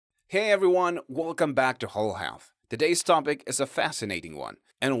Hey everyone, welcome back to Whole Health. Today's topic is a fascinating one,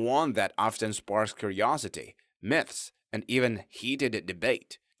 and one that often sparks curiosity, myths, and even heated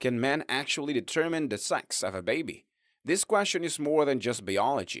debate. Can men actually determine the sex of a baby? This question is more than just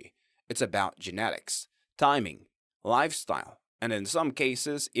biology. It's about genetics, timing, lifestyle, and in some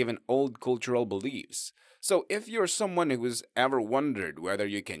cases, even old cultural beliefs. So if you're someone who's ever wondered whether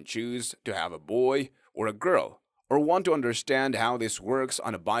you can choose to have a boy or a girl, or want to understand how this works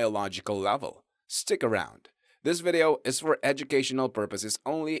on a biological level, stick around. This video is for educational purposes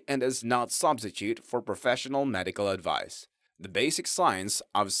only and does not substitute for professional medical advice. The basic science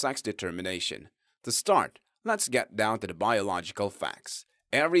of sex determination. To start, let's get down to the biological facts.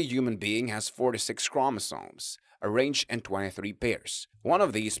 Every human being has 46 chromosomes, arranged in 23 pairs. One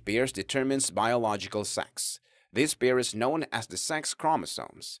of these pairs determines biological sex. This pair is known as the sex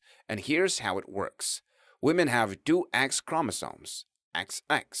chromosomes, and here's how it works. Women have two X chromosomes,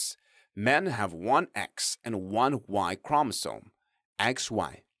 XX. Men have one X and one Y chromosome,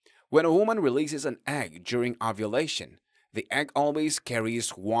 XY. When a woman releases an egg during ovulation, the egg always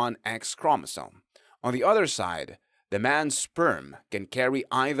carries one X chromosome. On the other side, the man's sperm can carry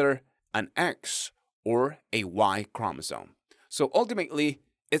either an X or a Y chromosome. So ultimately,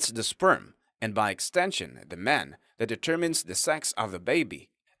 it's the sperm, and by extension, the man, that determines the sex of the baby.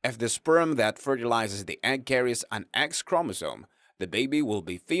 If the sperm that fertilizes the egg carries an X chromosome, the baby will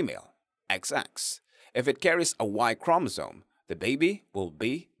be female, XX. If it carries a Y chromosome, the baby will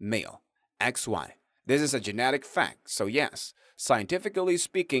be male, XY. This is a genetic fact, so yes, scientifically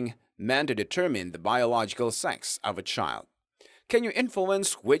speaking, men to determine the biological sex of a child. Can you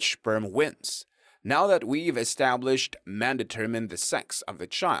influence which sperm wins? Now that we've established men determine the sex of the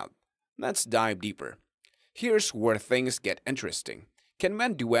child, let's dive deeper. Here's where things get interesting. Can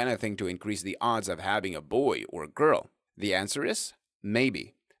men do anything to increase the odds of having a boy or girl? The answer is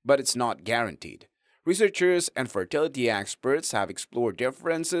maybe, but it's not guaranteed. Researchers and fertility experts have explored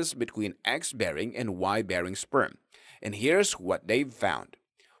differences between X-bearing and Y-bearing sperm, and here's what they've found.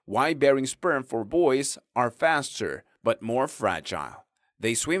 Y-bearing sperm for boys are faster but more fragile.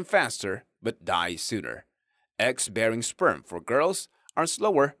 They swim faster but die sooner. X-bearing sperm for girls are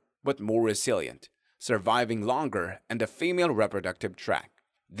slower but more resilient, surviving longer in the female reproductive tract.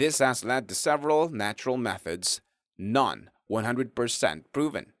 This has led to several natural methods, none 100%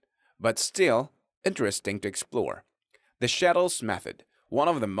 proven, but still interesting to explore. The Shettles Method. One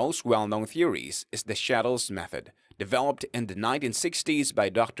of the most well-known theories is the Shettles Method, developed in the 1960s by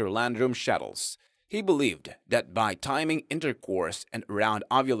Dr. Landrum Shettles. He believed that by timing intercourse and around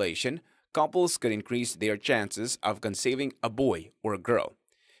ovulation, couples could increase their chances of conceiving a boy or a girl.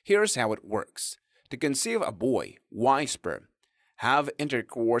 Here's how it works. To conceive a boy, Y sperm, have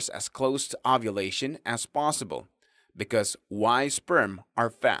intercourse as close to ovulation as possible. Because Y sperm are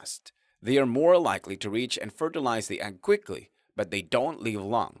fast, they are more likely to reach and fertilize the egg quickly, but they don't live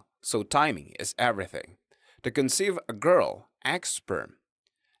long, so timing is everything. To conceive a girl, X sperm,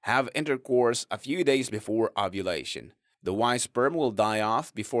 have intercourse a few days before ovulation. The Y sperm will die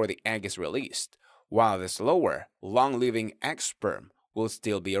off before the egg is released, while the slower, long-living X sperm will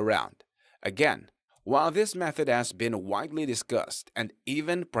still be around. Again, while this method has been widely discussed and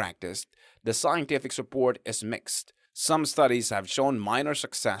even practiced, the scientific support is mixed. Some studies have shown minor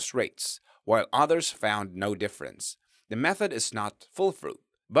success rates, while others found no difference. The method is not foolproof,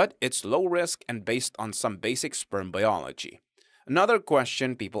 but it's low risk and based on some basic sperm biology. Another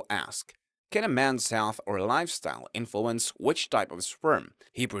question people ask, can a man's health or lifestyle influence which type of sperm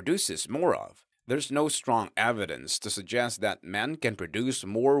he produces more of? There's no strong evidence to suggest that men can produce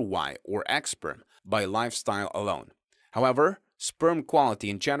more Y or X sperm by lifestyle alone. However, sperm quality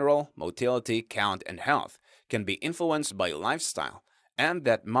in general, motility, count, and health can be influenced by lifestyle, and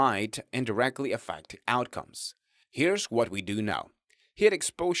that might indirectly affect outcomes. Here's what we do know. Heat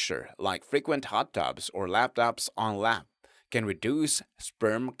exposure, like frequent hot tubs or laptops on lap, can reduce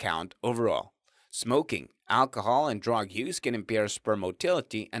sperm count overall. Smoking, alcohol, and drug use can impair sperm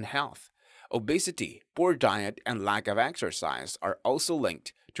motility and health. Obesity, poor diet, and lack of exercise are also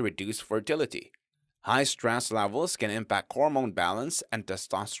linked to reduced fertility. High stress levels can impact hormone balance and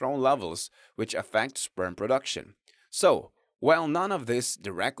testosterone levels, which affect sperm production. So, while none of this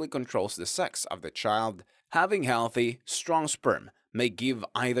directly controls the sex of the child, having healthy, strong sperm may give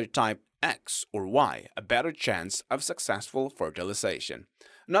either type X or Y a better chance of successful fertilization.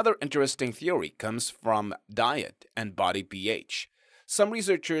 Another interesting theory comes from diet and body pH. Some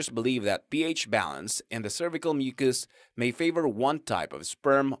researchers believe that pH balance in the cervical mucus may favor one type of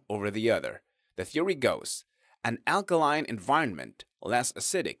sperm over the other. The theory goes, an alkaline environment, less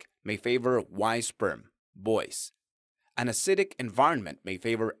acidic, may favor Y sperm, boys. An acidic environment may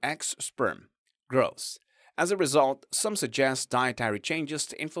favor X sperm growth. As a result, some suggest dietary changes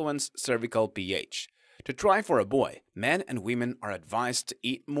to influence cervical pH. To try for a boy, men and women are advised to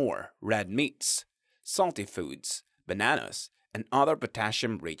eat more red meats, salty foods, bananas, and other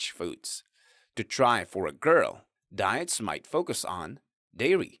potassium-rich foods. To try for a girl, diets might focus on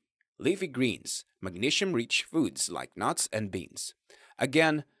dairy, leafy greens, magnesium-rich foods like nuts and beans.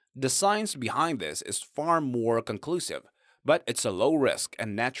 Again, the science behind this is far more conclusive, but it's a low-risk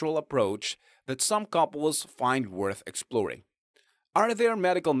and natural approach that some couples find worth exploring. Are there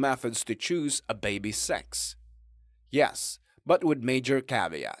medical methods to choose a baby's sex? Yes, but with major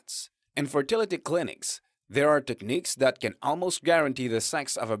caveats. In fertility clinics, there are techniques that can almost guarantee the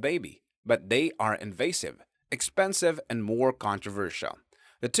sex of a baby, but they are invasive, expensive, and more controversial.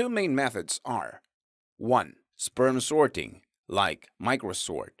 The two main methods are 1. Sperm sorting, like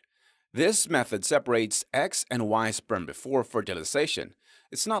microsort. This method separates X and Y sperm before fertilization.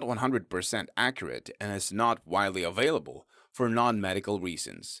 It's not 100% accurate and is not widely available for non-medical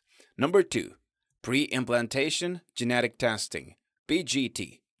reasons. Number 2. Preimplantation genetic testing,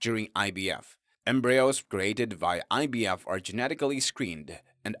 PGT, during IVF. Embryos created via IVF are genetically screened,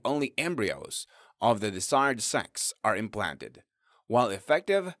 and only embryos of the desired sex are implanted. While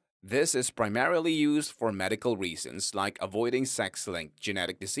effective, this is primarily used for medical reasons like avoiding sex-linked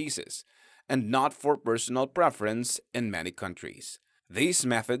genetic diseases, and not for personal preference in many countries. These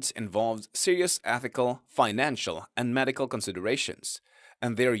methods involve serious ethical, financial, and medical considerations,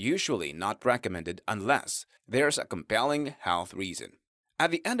 and they're usually not recommended unless there's a compelling health reason.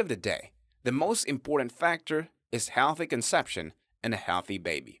 At the end of the day, the most important factor is healthy conception and a healthy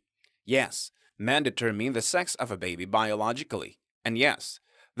baby. Yes, men determine the sex of a baby biologically, and yes,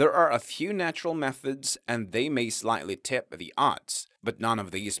 there are a few natural methods and they may slightly tip the odds, but none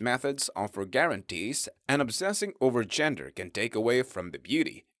of these methods offer guarantees, and obsessing over gender can take away from the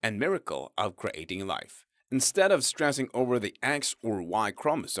beauty and miracle of creating life. Instead of stressing over the X or Y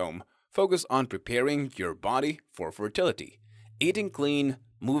chromosome, focus on preparing your body for fertility, eating clean,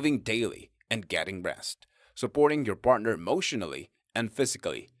 moving daily, and getting rest, supporting your partner emotionally and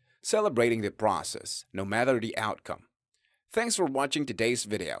physically, celebrating the process, no matter the outcome. Thanks for watching today's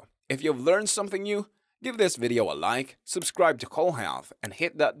video. If you've learned something new, give this video a like, subscribe to Whole Health, and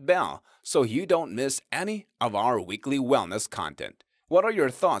hit that bell so you don't miss any of our weekly wellness content. What are your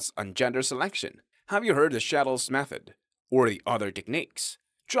thoughts on gender selection? Have you heard the Shettles Method or the other techniques?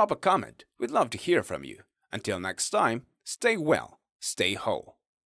 Drop a comment. We'd love to hear from you. Until next time, stay well, stay whole.